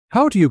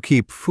How do you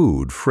keep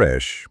food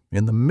fresh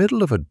in the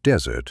middle of a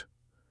desert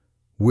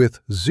with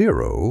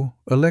zero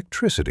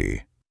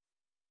electricity?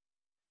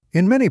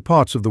 In many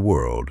parts of the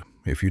world,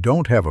 if you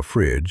don't have a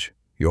fridge,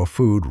 your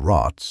food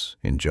rots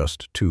in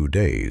just 2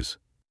 days.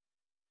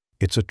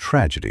 It's a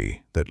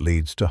tragedy that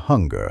leads to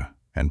hunger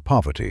and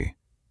poverty.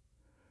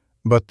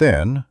 But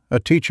then, a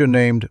teacher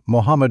named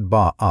Muhammad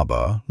Bah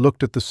Abba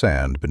looked at the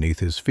sand beneath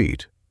his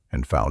feet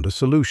and found a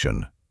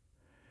solution.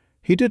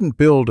 He didn't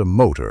build a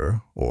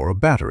motor or a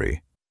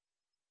battery.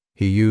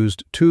 He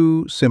used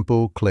 2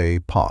 simple clay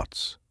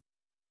pots,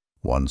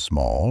 one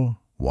small,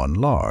 one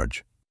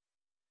large.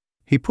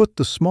 He put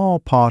the small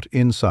pot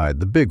inside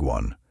the big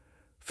one,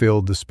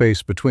 filled the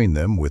space between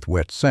them with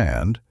wet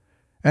sand,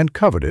 and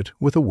covered it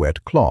with a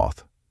wet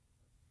cloth.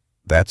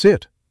 That's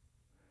it.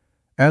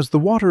 As the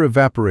water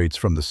evaporates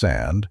from the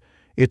sand,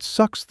 it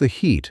sucks the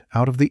heat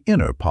out of the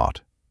inner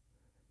pot.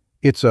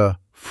 It's a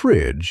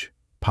fridge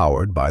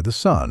powered by the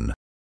sun.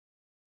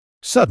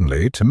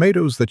 Suddenly,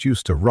 tomatoes that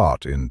used to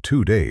rot in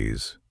 2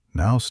 days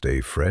now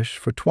stay fresh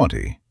for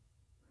 20.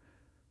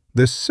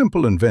 This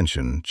simple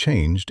invention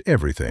changed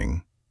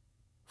everything.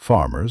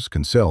 Farmers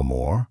can sell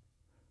more,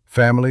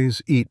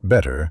 families eat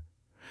better,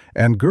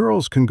 and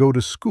girls can go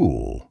to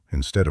school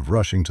instead of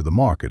rushing to the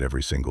market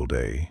every single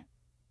day.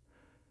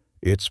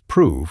 It's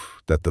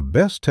proof that the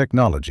best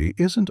technology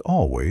isn't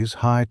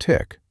always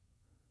high-tech.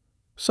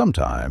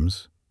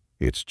 Sometimes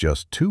it's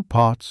just 2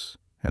 pots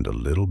and a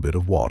little bit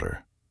of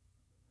water.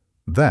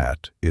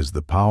 That is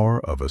the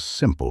power of a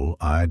simple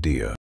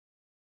idea.